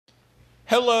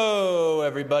Hello,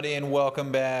 everybody, and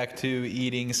welcome back to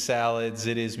Eating Salads.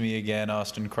 It is me again,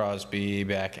 Austin Crosby,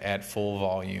 back at full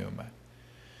volume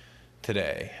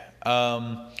today.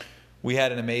 We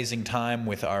had an amazing time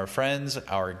with our friends,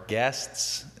 our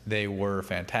guests. They were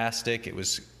fantastic. It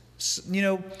was,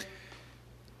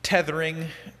 tethering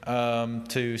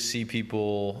to see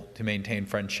people, to maintain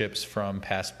friendships from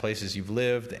past places you've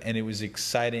lived, and it was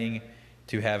exciting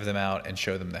to have them out and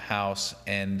show them the house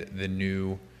and the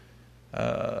new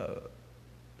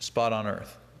spot on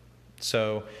Earth.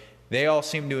 So they all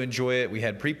seemed to enjoy it. We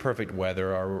had pretty perfect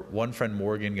weather. Our one friend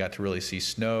Morgan got to really see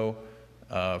snow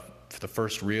for the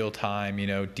first real time,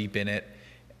 deep in it.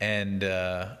 And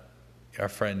our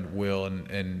friend Will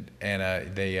and Anna,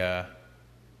 they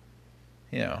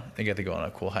got to go on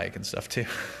a cool hike and stuff too.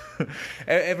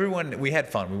 We had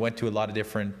fun. We went to a lot of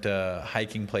different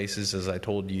hiking places, as I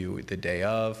told you the day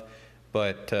of.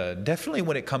 But definitely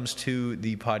when it comes to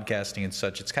the podcasting and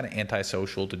such, it's kind of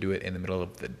antisocial to do it in the middle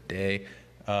of the day.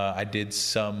 I did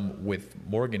some with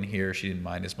Morgan here. She didn't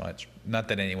mind as much. Not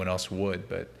that anyone else would,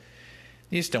 but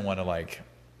you just don't want to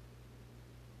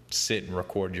sit and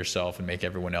record yourself and make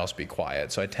everyone else be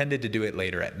quiet. So I tended to do it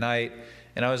later at night,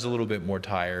 and I was a little bit more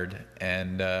tired,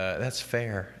 and that's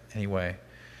fair anyway.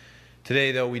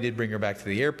 Today, though, we did bring her back to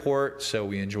the airport, so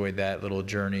we enjoyed that little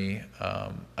journey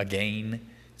again.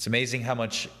 It's amazing how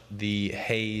much the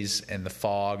haze and the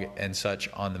fog and such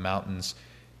on the mountains,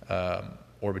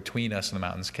 or between us and the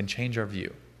mountains, can change our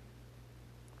view.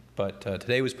 But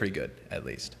today was pretty good, at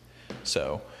least.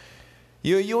 So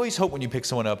you always hope when you pick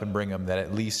someone up and bring them that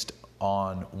at least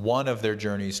on one of their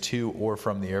journeys to or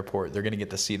from the airport, they're going to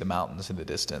get to see the mountains in the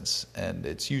distance, and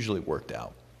it's usually worked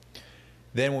out.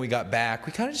 Then when we got back,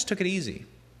 we kind of just took it easy.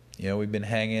 We've been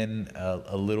hanging,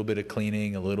 a little bit of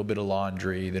cleaning, a little bit of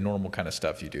laundry, the normal kind of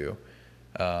stuff you do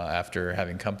after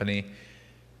having company.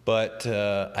 But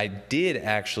I did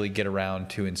actually get around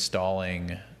to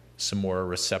installing some more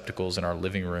receptacles in our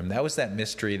living room. That was that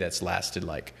mystery that's lasted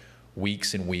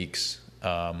weeks and weeks,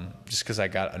 just because I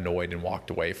got annoyed and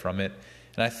walked away from it.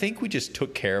 And I think we just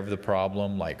took care of the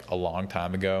problem a long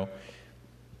time ago.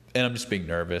 And I'm just being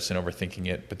nervous and overthinking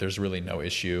it, but there's really no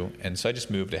issue. And so I just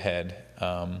moved ahead.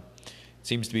 It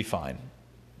seems to be fine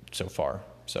so far,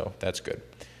 so that's good.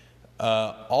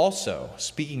 Also,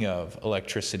 speaking of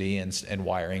electricity and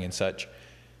wiring and such,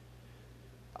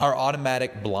 our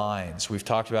automatic blinds, we've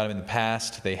talked about them in the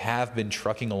past. They have been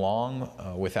trucking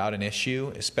along without an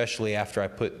issue, especially after I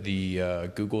put the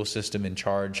Google system in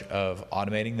charge of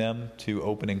automating them to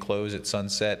open and close at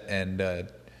sunset and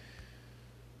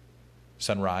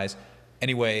sunrise.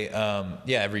 Anyway,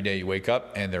 every day you wake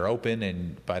up and they're open,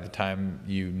 and by the time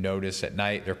you notice at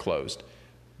night, they're closed.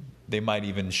 They might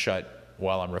even shut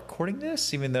while I'm recording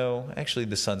this, even though actually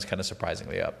the sun's kind of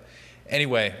surprisingly up.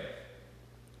 Anyway,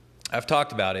 I've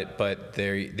talked about it, but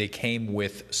they came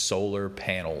with solar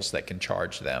panels that can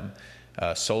charge them.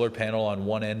 Solar panel on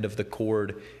one end of the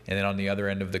cord, and then on the other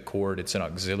end of the cord, it's an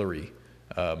auxiliary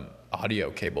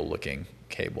audio cable-looking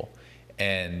cable.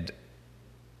 And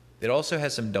it also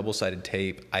has some double-sided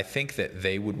tape. I think that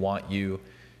they would want you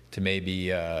to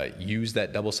maybe use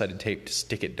that double-sided tape to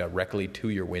stick it directly to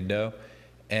your window.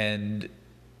 And,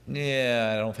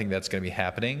 I don't think that's going to be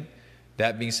happening.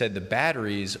 That being said, the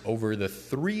batteries, over the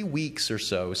 3 weeks or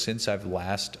so since I've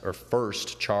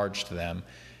first charged them,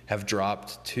 have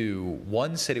dropped to,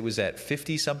 one said it was at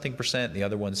 50-something%, the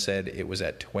other one said it was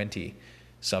at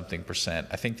 20-something%.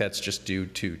 I think that's just due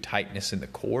to tightness in the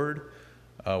cord,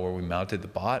 where we mounted the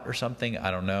bot or something.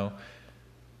 I don't know.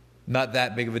 Not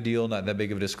that big of a deal, not that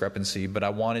big of a discrepancy, but I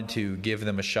wanted to give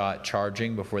them a shot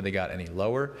charging before they got any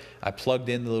lower. I plugged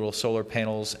in the little solar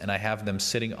panels, and I have them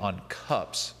sitting on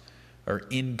cups, or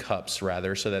in cups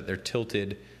rather, so that they're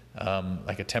tilted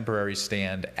like a temporary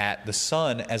stand at the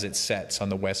sun as it sets on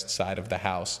the west side of the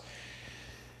house.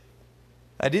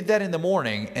 I did that in the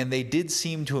morning, and they did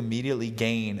seem to immediately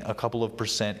gain a couple of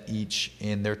percent each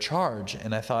in their charge.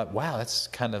 And I thought, wow, that's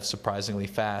kind of surprisingly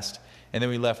fast. And then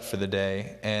we left for the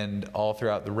day, and all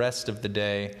throughout the rest of the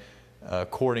day,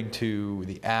 according to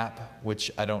the app, which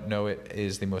I don't know it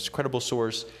is the most credible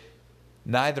source,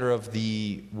 neither of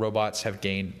the robots have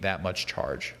gained that much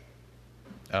charge.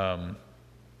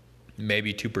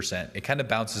 Maybe 2%. It kind of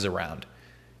bounces around,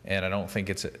 and I don't think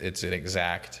it's an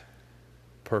exact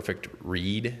perfect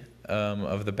read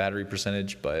of the battery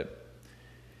percentage, but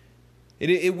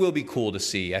it will be cool to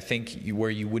see. I think where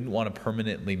you wouldn't want to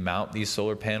permanently mount these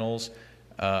solar panels,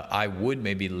 I would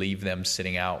maybe leave them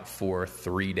sitting out for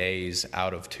 3 days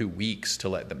out of 2 weeks to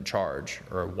let them charge,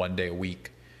 or 1 day a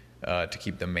week to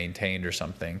keep them maintained or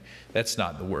something. That's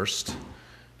not the worst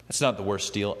That's not the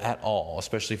worst deal at all,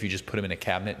 especially if you just put them in a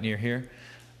cabinet near here.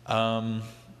 And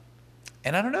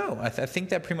I don't know. I think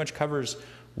that pretty much covers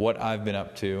what I've been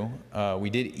up to. We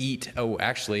did eat,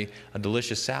 actually, a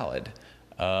delicious salad.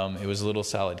 It was a little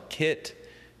salad kit.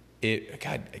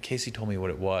 God, Casey told me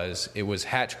what it was. It was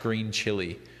Hatch green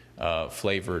chili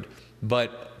flavored.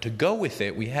 But to go with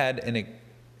it, we had an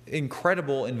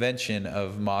incredible invention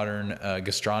of modern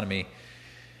gastronomy.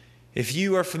 If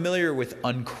you are familiar with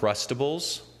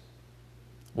Uncrustables,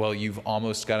 well, you've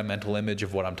almost got a mental image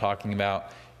of what I'm talking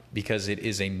about, because it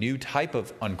is a new type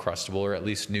of Uncrustable, or at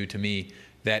least new to me,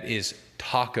 that is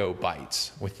taco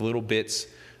bites with little bits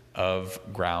of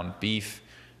ground beef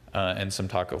and some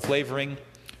taco flavoring.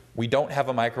 We don't have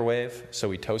a microwave, so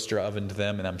we toaster ovened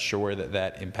them, and I'm sure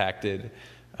that impacted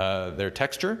their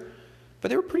texture, but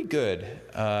they were pretty good.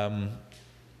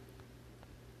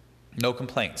 No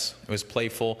complaints. It was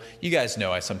playful. You guys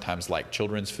know I sometimes like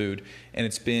children's food, and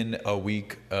it's been a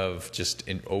week of just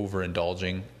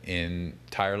overindulging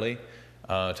entirely.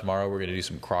 Tomorrow we're going to do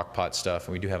some crock pot stuff,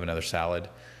 and we do have another salad.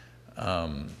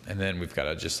 And then we've got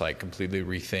to just like completely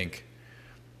rethink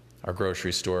our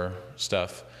grocery store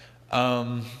stuff.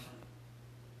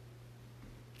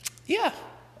 Yeah.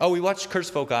 Oh, we watched Curse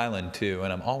of Oak Island too,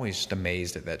 and I'm always just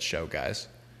amazed at that show, guys.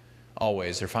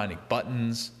 Always. They're finding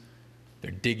buttons. They're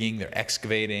digging, they're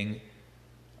excavating,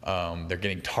 they're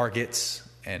getting targets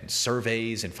and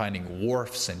surveys and finding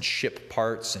wharfs and ship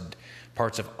parts and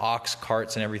parts of ox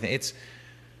carts and everything. It's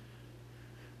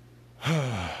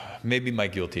maybe my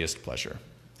guiltiest pleasure.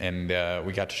 And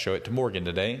we got to show it to Morgan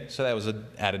today, so that was an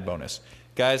added bonus.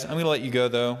 Guys, I'm going to let you go,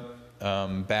 though,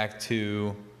 back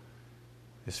to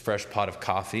this fresh pot of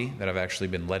coffee that I've actually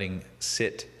been letting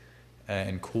sit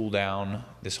and cool down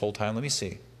this whole time. Let me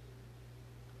see.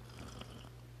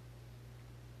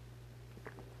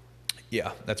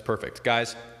 Yeah, that's perfect.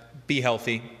 Guys, be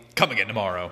healthy. Come again tomorrow.